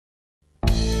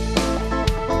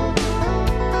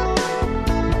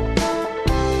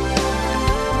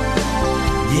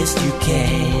Yes you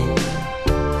can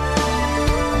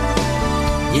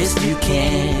Yes you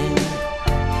can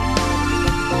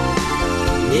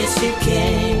Yes you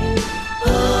can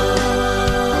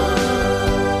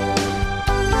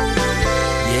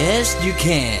Yes you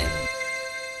can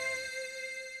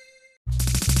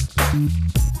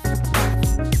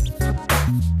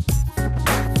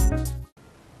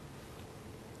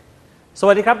ส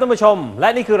วัสดีครับท่านผู้ชมและ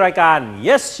นี่คือรายการ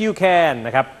Yes You Can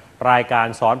นะครับรายการ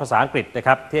สอนภาษาอังกฤษนะค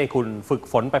รับที่ให้คุณฝึก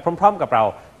ฝนไปพร้อมๆกับเรา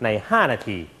ใน5นา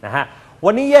ทีนะฮะ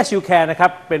วันนี้ Yes You Can นะครั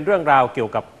บเป็นเรื่องราวเกี่ย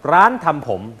วกับร้านทำผ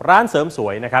มร้านเสริมสว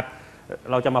ยนะครับ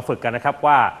เราจะมาฝึกกันนะครับ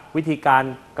ว่าวิธีการ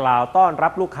กล่าวต้อนรั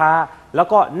บลูกค้าแล้ว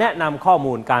ก็แนะนำข้อ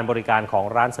มูลการบริการของ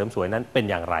ร้านเสริมสวยนั้นเป็น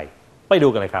อย่างไรไปดู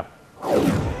กันเลยครับ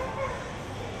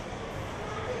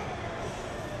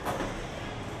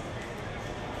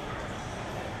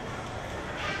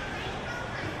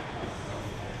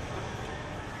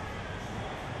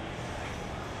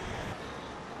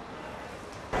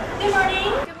Good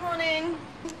morning. Good morning.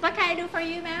 What can I do for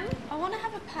you, ma'am? I want to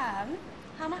have a perm.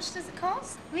 How much does it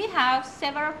cost? We have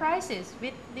several prices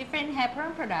with different hair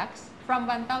perm products from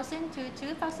 1,000 to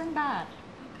 2,000 baht.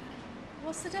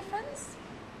 What's the difference?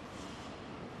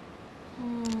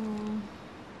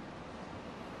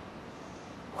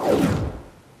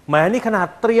 แหมนี่ขนาด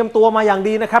เตรียมตัวมาอย่าง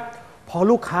ดีนะครับพอ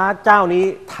ลูกค้าเจ้านี้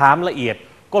ถามละเอียด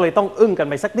ก็เลยต้องอึ้งกัน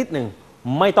ไปสักนิดหนึ่ง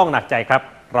ไม่ต้องหนักใจครับ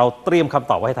เราเตรียมคำ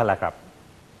ตอบไว้ให้ท่านแล้วครับ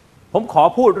ผมขอ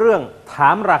พูดเรื่องถา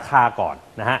มราคาก่อน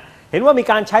นะฮะเห็นว่ามี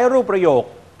การใช้รูปประโยค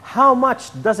how much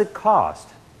does it cost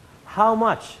how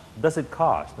much does it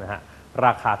cost นะฮะร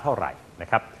าคาเท่าไหร่นะ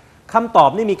ครับคำตอบ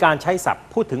นี่มีการใช้ศัพท์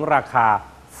พูดถึงราคา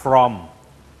from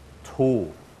to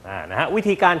นะฮะวิ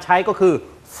ธีการใช้ก็คือ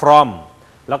from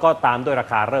แล้วก็ตามด้วยรา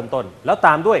คาเริ่มต้นแล้วต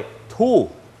ามด้วย to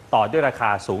ต่อด้วยราคา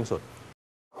สูงสุด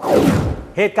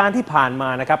เหตุการณ์ที่ผ่านมา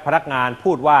นะครับพนักงาน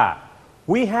พูดว่า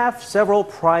we have several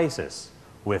prices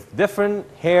with different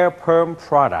hair perm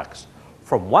products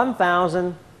from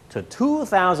 1,000 to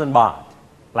 2,000 baht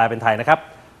แปลเป็นไทยนะครับ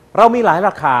เรามีหลายร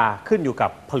าคาขึ้นอยู่กั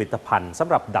บผลิตภัณฑ์สำ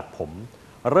หรับดัดผม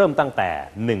เริ่มตั้งแต่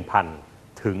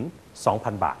 1,000 ถึง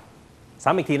 2,000 บาท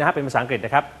ซ้ำอีกทีนะครับเป็นภาษาอังกฤษน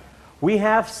ะครับ We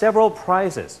have several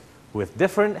prices with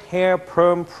different hair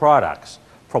perm products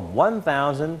from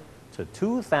 1,000 to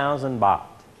 2,000 baht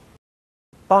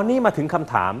ตอนนี้มาถึงค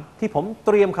ำถามที่ผมเต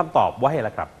รียมคำตอบไว้ให้แ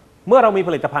ล้วครับเมื่อเรามีผ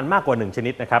ลิตภัณฑ์มากกว่า1ช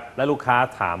นิดนะครับและลูกค้า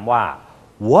ถามว่า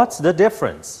What's the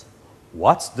difference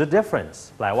What's the difference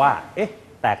แปลว่าเอ๊ะ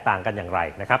แตกต่างกันอย่างไร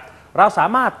นะครับเราสา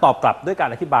มารถตอบกลับด้วยการ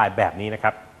อธิบายแบบนี้นะค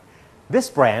รับ This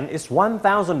brand is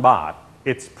 1,000 baht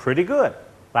It's pretty good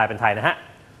แปลเป็นไทยนะฮะ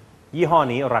ยี่ห้อ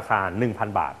นี้ราคา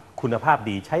 1,000 บาทคุณภาพ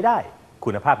ดีใช้ได้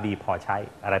คุณภาพดีพอใช้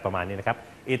อะไรประมาณนี้นะครับ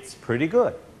It's pretty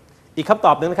good อีกคำต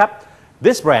อบหนึ่งนะครับ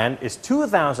This brand is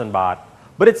 2,000 baht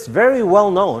but it's very well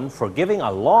known for giving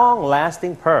a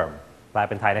long-lasting perm แปล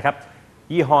เป็นไทยนะครับ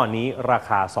ยี่ห้อนี้รา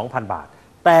คา 2,000 บาท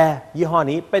แต่ยี่ห้อ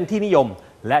นี้เป็นที่นิยม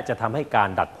และจะทำให้การ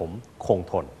ดัดผมคง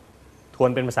ทนทวน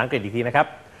เป็นภาษาอังกฤษอีกทีนะครับ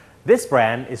This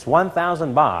brand is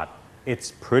 1,000 baht It's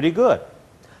pretty good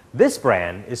This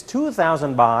brand is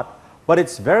 2,000 baht but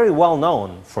it's very well known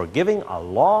for giving a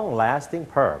long-lasting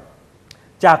perm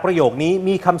จากประโยคนี้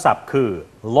มีคำศัพท์คือ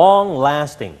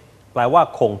long-lasting แปลว่า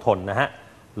คงทนนะฮะ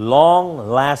long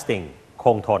lasting ค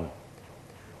งทน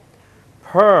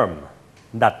perm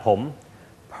ดัดผม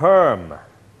perm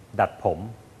ดัดผม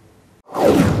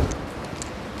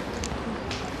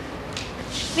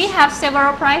We have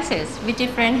several prices with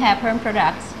different hair perm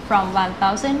products from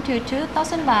 1,000 to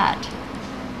 2,000 baht.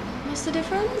 What's the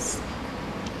difference?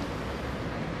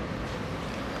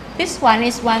 This one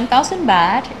is 1,000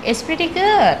 baht. It's pretty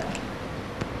good.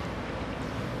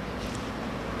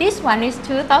 This one is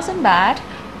 2,000 baht,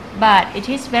 but it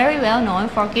is very well known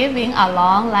for giving a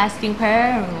long-lasting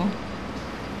perm.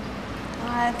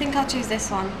 I think I'll choose this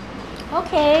one.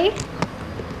 Okay.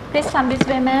 Please come this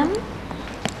way, ma'am.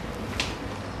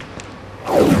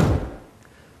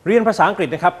 เรียนภาษาอังกฤษ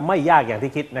นะครับไม่ยากอย่าง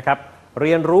ที่คิดนะครับเ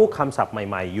รียนรู้คำศัพท์ใ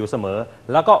หม่ๆอยู่เสมอ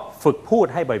แล้วก็ฝึกพูด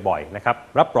ให้บ่อยๆนะครับ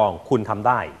รับรองคุณทำไ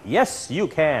ด้ Yes you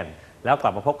can แล้วกลั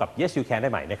บมาพบกับ Yes you can ได้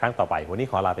ใหม่ในครั้งต่อไปวันนี้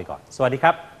ขอลาไปก่อนสวัสดีค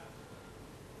รับ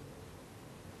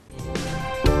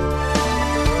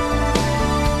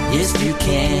Yes you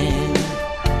can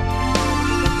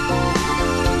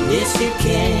Yes you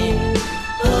can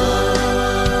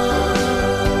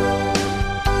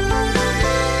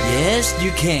Yes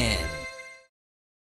you can